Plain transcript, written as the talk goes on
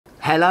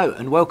Hello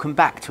and welcome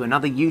back to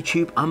another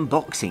YouTube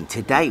unboxing.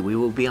 Today we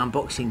will be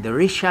unboxing the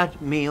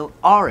Richard Mille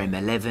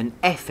RM011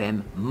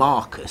 FM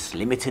Marcus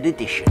Limited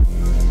Edition.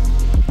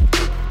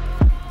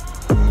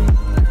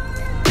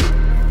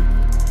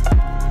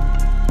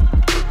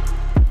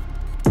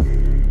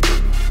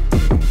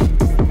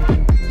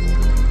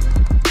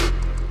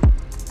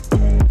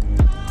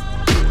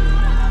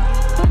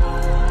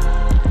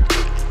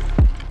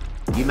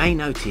 You may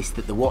notice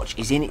that the watch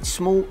is in its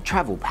small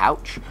travel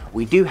pouch.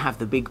 We do have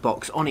the big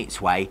box on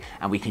its way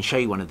and we can show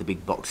you one of the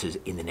big boxes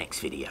in the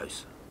next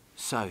videos.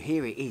 So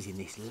here it is in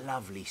this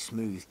lovely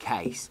smooth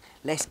case.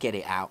 Let's get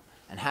it out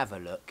and have a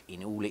look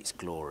in all its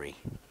glory.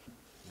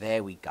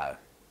 There we go.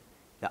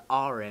 The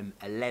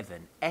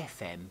RM011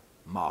 FM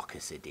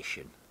Marcus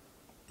Edition.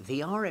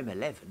 The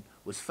RM011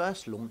 was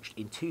first launched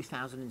in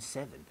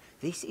 2007.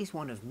 This is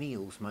one of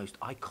Mille's most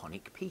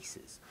iconic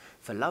pieces.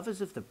 For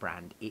lovers of the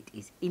brand, it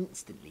is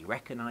instantly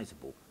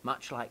recognisable,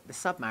 much like the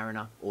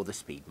Submariner or the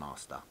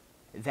Speedmaster.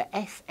 The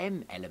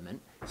FM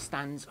element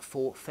stands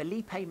for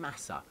Felipe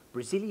Massa,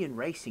 Brazilian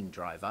racing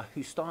driver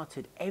who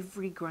started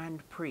every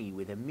Grand Prix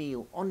with a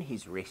Mille on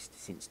his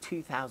wrist since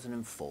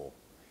 2004.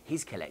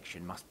 His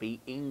collection must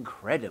be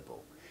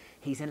incredible.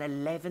 He's an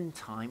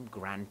 11-time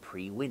Grand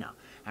Prix winner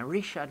and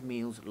Richard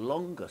Mille's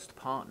longest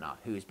partner,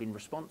 who has been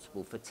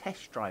responsible for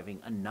test driving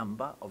a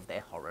number of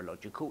their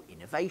horological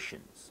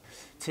innovations.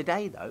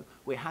 Today though,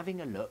 we're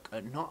having a look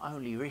at not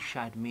only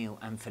Richard Mille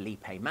and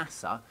Felipe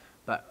Massa,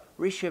 but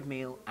Richard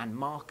Mille and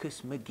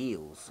Marcus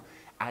Margulies,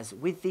 as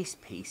with this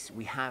piece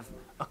we have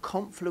a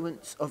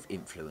confluence of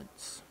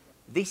influence.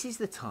 This is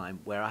the time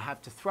where I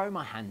have to throw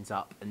my hands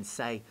up and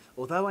say,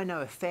 although I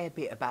know a fair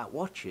bit about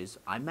watches,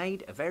 I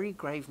made a very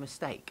grave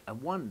mistake, and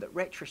one that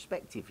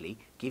retrospectively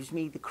gives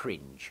me the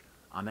cringe.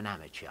 I'm an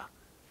amateur.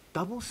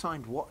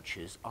 Double-signed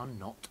watches are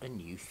not a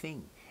new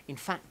thing. In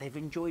fact, they've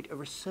enjoyed a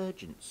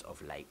resurgence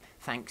of late,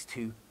 thanks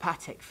to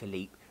Patek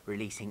Philippe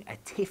releasing a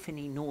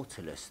Tiffany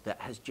Nautilus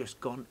that has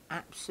just gone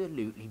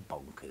absolutely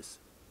bonkers.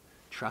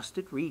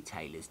 Trusted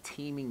retailers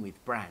teaming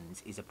with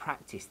brands is a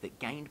practice that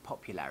gained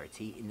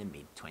popularity in the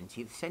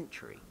mid-20th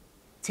century.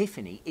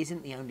 Tiffany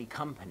isn't the only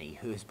company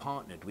who has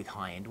partnered with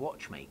high-end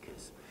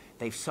watchmakers.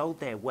 They've sold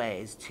their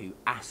wares to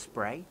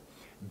Asprey,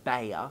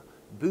 Bayer,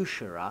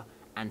 Boucherat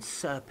and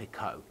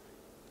Serpico,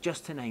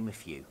 just to name a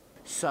few.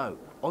 So,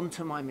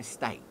 onto my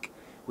mistake,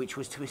 which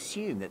was to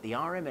assume that the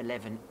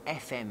RM011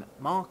 FM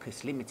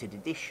Marcus Limited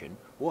Edition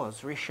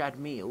was Richard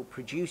Mille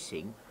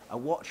producing a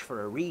watch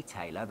for a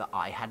retailer that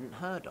I hadn't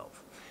heard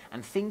of,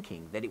 and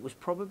thinking that it was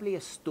probably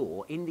a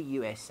store in the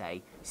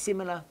USA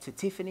similar to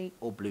Tiffany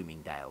or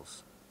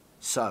Bloomingdale's.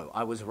 So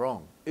I was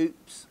wrong.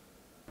 Oops.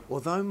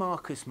 Although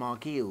Marcus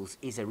Margulies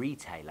is a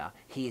retailer,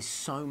 he is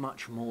so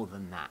much more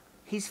than that.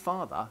 His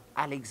father,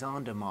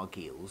 Alexander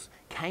Margulies,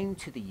 came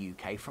to the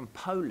UK from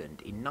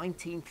Poland in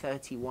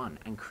 1931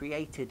 and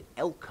created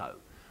Elko,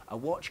 a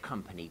watch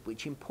company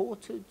which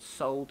imported,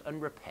 sold and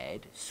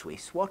repaired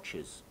Swiss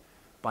watches.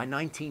 By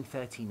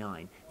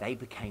 1939, they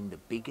became the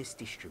biggest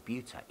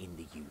distributor in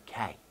the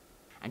UK.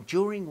 And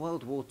during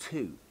World War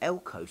II,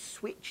 Elko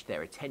switched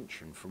their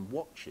attention from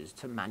watches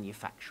to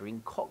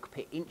manufacturing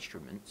cockpit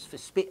instruments for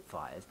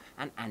Spitfires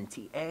and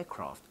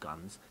anti-aircraft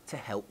guns to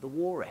help the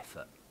war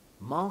effort.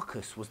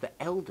 Marcus was the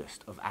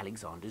eldest of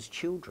Alexander's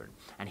children,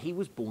 and he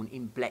was born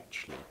in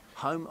Bletchley,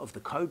 home of the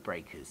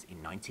Codebreakers,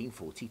 in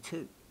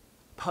 1942.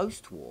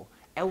 Post-war,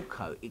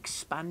 Elko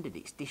expanded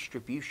its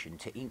distribution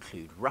to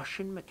include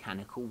Russian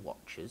mechanical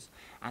watches,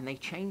 and they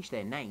changed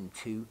their name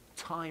to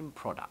Time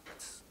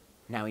Products.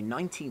 Now in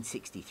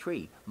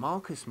 1963,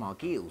 Marcus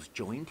Margulies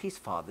joined his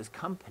father's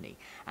company,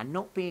 and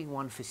not being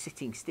one for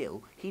sitting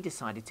still, he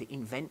decided to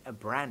invent a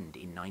brand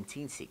in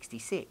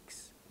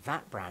 1966.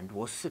 That brand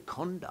was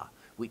Seconda,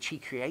 which he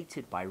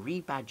created by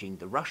rebadging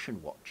the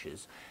Russian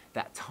watches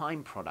that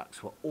Time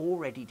Products were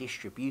already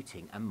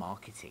distributing and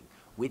marketing,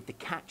 with the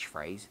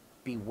catchphrase,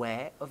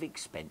 "Beware of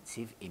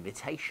expensive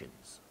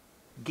imitations."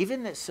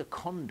 Given that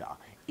Seconda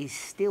is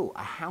still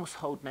a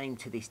household name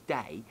to this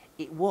day,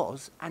 it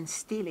was and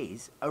still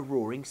is a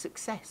roaring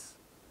success.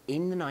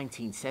 In the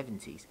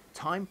 1970s,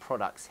 Time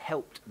Products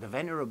helped the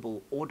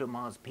venerable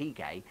Audemars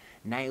Piguet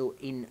nail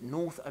in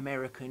North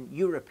American,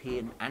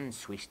 European and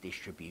Swiss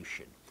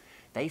distribution.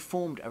 They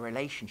formed a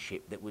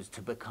relationship that was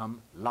to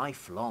become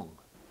lifelong.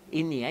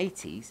 In the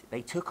 80s,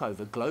 they took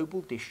over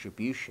global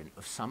distribution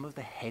of some of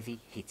the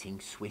heavy-hitting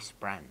Swiss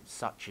brands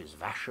such as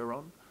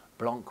Vacheron,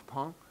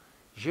 Blancpain,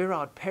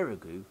 Girard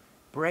Perregaux,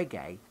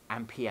 Breguet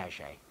and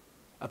Piaget.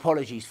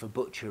 Apologies for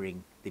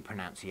butchering the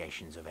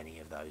pronunciations of any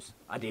of those.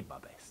 I did my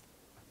best.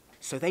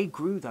 So they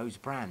grew those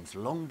brands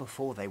long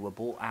before they were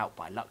bought out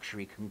by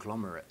luxury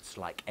conglomerates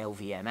like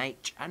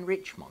LVMH and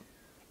Richemont.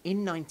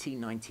 In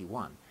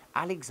 1991,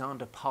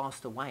 Alexander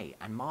passed away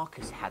and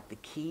Marcus had the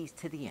keys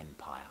to the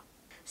empire.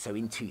 So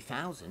in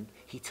 2000,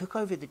 he took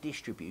over the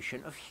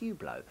distribution of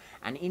Hublot,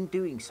 and in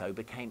doing so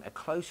became a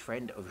close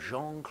friend of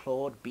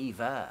Jean-Claude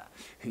Biver,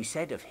 who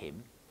said of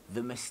him,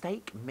 "The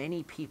mistake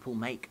many people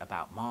make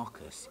about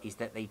Marcus is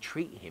that they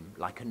treat him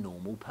like a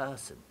normal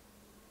person."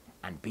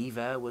 And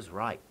Biver was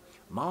right.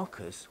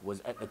 Marcus was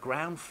at the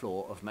ground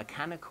floor of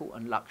mechanical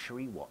and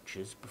luxury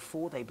watches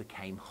before they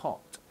became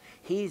hot.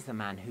 He is the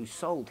man who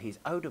sold his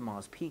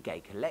Audemars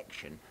Piguet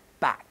collection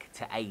back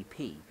to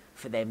AP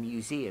for their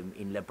museum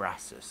in Le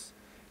Brassus.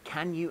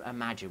 Can you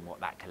imagine what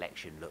that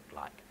collection looked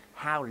like?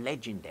 How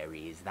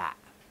legendary is that?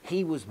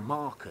 He was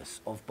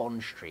Marcus of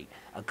Bond Street,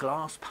 a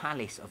glass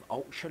palace of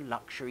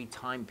ultra-luxury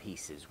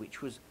timepieces,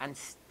 which was, and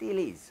still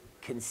is,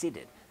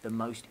 considered the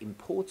most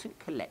important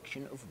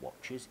collection of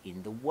watches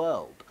in the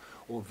world,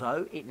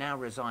 although it now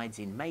resides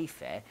in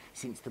Mayfair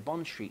since the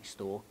Bond Street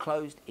store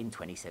closed in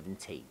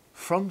 2017.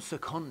 From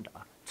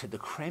Seconda to the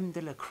creme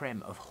de la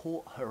creme of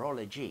haute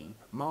horology,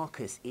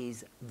 Marcus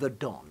is the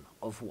Don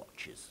of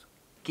watches.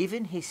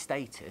 Given his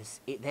status,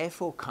 it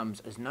therefore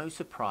comes as no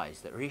surprise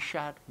that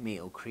Richard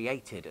Mille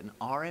created an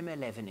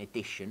RM011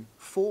 edition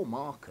for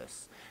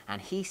Marcus,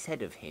 and he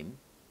said of him,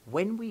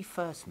 "When we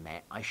first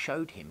met, I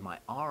showed him my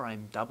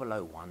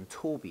RM011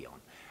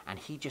 tourbillon, and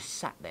he just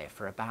sat there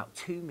for about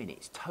 2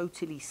 minutes,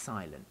 totally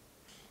silent.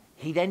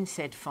 He then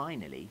said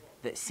finally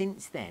that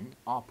since then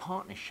our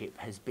partnership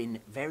has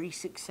been very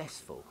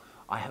successful.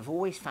 I have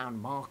always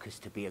found Marcus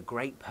to be a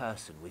great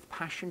person with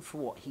passion for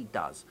what he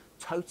does,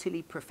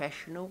 totally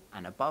professional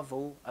and above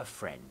all a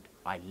friend.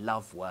 I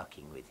love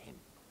working with him."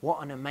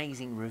 What an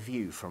amazing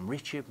review from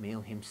Richard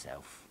Mille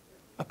himself.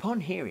 Upon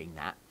hearing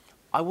that,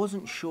 I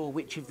wasn't sure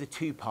which of the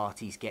two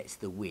parties gets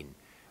the win.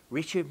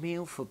 Richard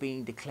Mille for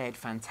being declared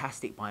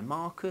fantastic by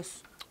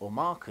Marcus, or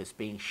Marcus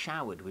being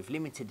showered with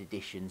limited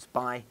editions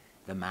by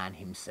the man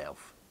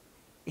himself.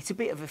 It's a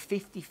bit of a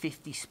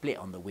 50-50 split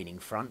on the winning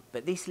front,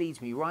 but this leads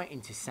me right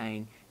into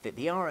saying that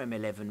the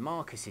RM011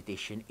 Marcus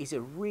Edition is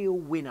a real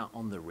winner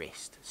on the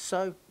wrist,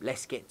 so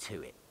let's get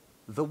to it.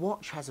 The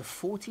watch has a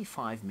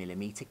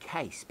 45mm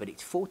case, but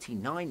it's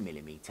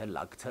 49mm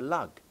lug to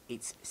lug.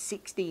 It's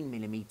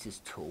 16mm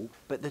tall,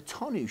 but the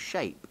tonneau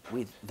shape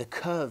with the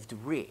curved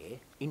rear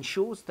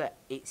ensures that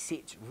it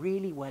sits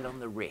really well on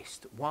the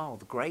wrist, while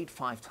the grade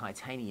 5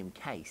 titanium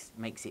case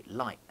makes it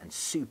light and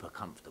super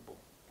comfortable.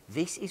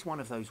 This is one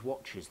of those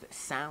watches that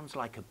sounds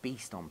like a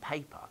beast on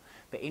paper,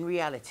 but in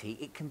reality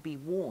it can be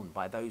worn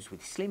by those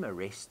with slimmer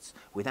wrists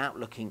without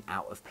looking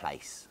out of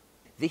place.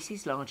 This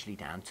is largely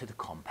down to the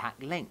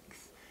compact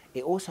length.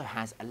 It also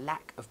has a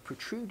lack of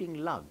protruding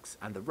lugs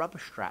and the rubber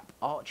strap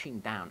arching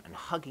down and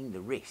hugging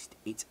the wrist.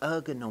 It's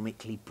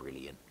ergonomically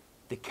brilliant.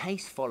 The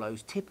case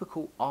follows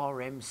typical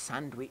RM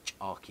sandwich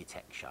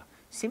architecture.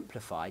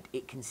 Simplified,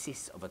 it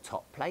consists of a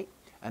top plate,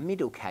 a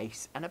middle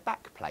case and a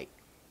back plate,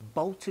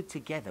 bolted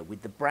together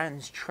with the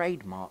brand's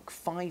trademark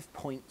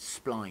 5-point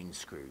spline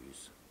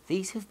screws.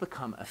 These have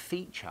become a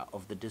feature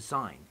of the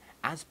design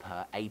as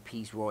per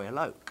AP's Royal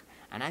Oak,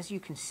 and as you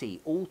can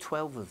see, all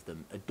 12 of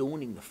them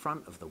adorning the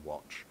front of the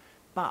watch.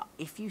 But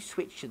if you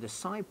switch to the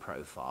side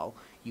profile,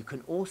 you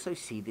can also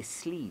see the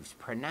sleeves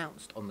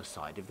pronounced on the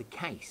side of the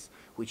case,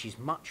 which is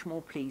much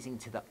more pleasing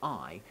to the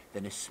eye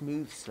than a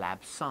smooth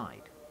slab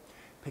side.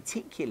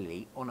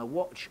 Particularly on a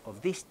watch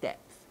of this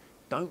depth.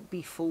 Don't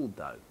be fooled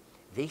though.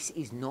 This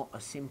is not a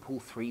simple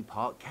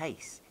 3-part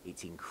case.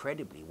 It's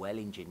incredibly well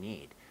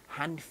engineered,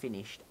 hand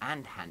finished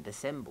and hand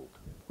assembled.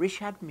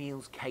 Richard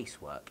Mille's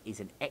casework is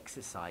an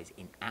exercise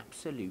in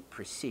absolute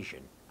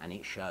precision, and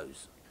it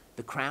shows.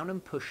 The crown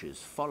and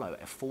pushers follow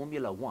a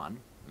Formula 1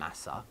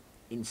 Massa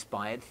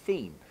inspired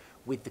theme,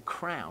 with the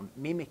crown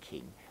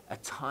mimicking a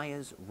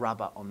tyre's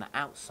rubber on the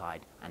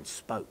outside and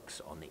spokes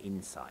on the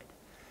inside,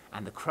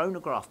 and the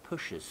chronograph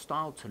pushers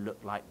styled to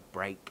look like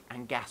brake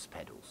and gas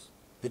pedals.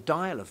 The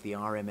dial of the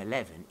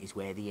RM011 is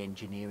where the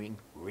engineering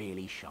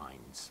really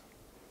shines.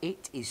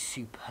 It is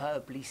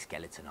superbly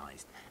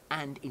skeletonized,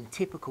 and in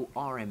typical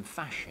RM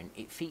fashion,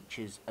 it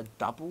features a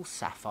double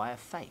sapphire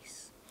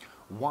face.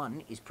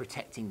 One is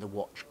protecting the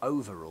watch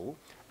overall,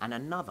 and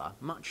another,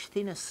 much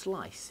thinner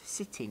slice,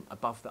 sitting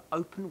above the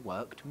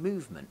open-worked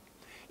movement.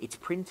 It's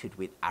printed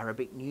with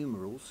Arabic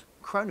numerals,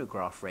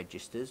 chronograph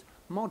registers,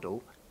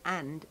 model,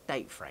 and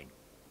date frame.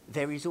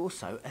 There is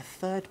also a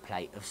third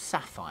plate of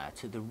sapphire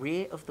to the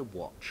rear of the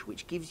watch,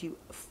 which gives you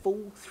a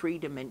full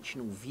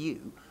 3-dimensional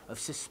view of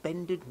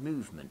suspended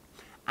movement,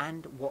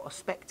 and what a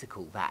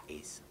spectacle that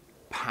is.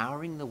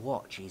 Powering the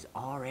watch is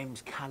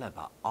RM's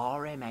caliber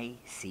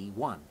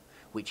RMA-C1,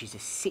 which is a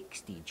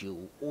 60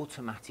 dual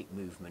automatic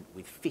movement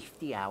with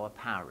 50-hour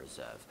power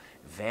reserve,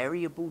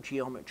 variable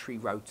geometry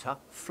rotor,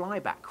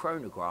 flyback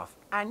chronograph,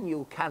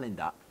 annual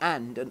calendar,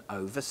 and an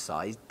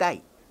oversized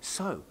date.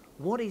 So,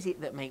 what is it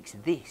that makes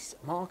this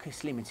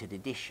Marcus Limited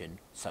Edition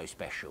so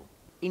special?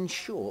 In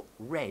short,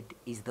 red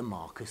is the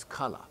Marcus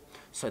colour,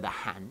 so the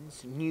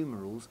hands,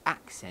 numerals,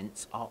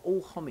 accents are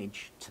all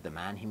homage to the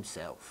man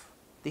himself.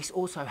 This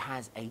also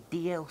has a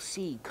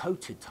DLC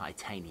coated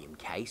titanium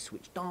case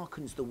which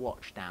darkens the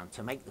watch down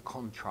to make the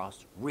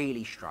contrast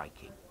really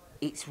striking.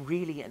 It's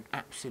really an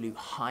absolute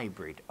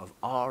hybrid of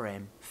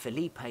RM,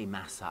 Felipe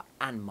Massa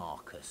and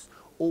Marcus,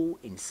 all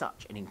in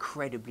such an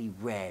incredibly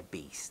rare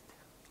beast.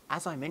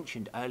 As I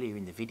mentioned earlier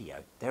in the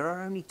video, there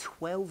are only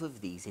 12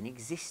 of these in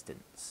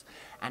existence.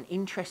 And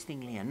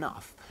interestingly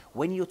enough,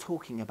 when you're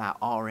talking about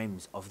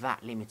RMs of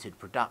that limited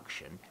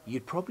production,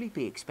 you'd probably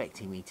be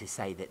expecting me to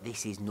say that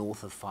this is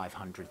north of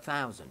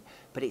 500,000,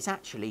 but it's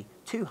actually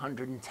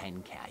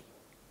 210k.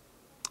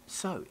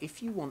 So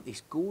if you want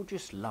this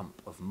gorgeous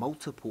lump of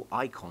multiple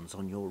icons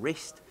on your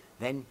wrist,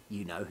 then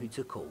you know who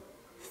to call.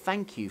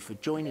 Thank you for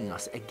joining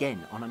us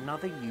again on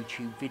another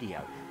YouTube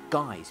video.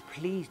 Guys,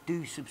 please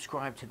do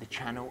subscribe to the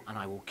channel and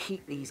I will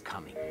keep these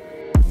coming.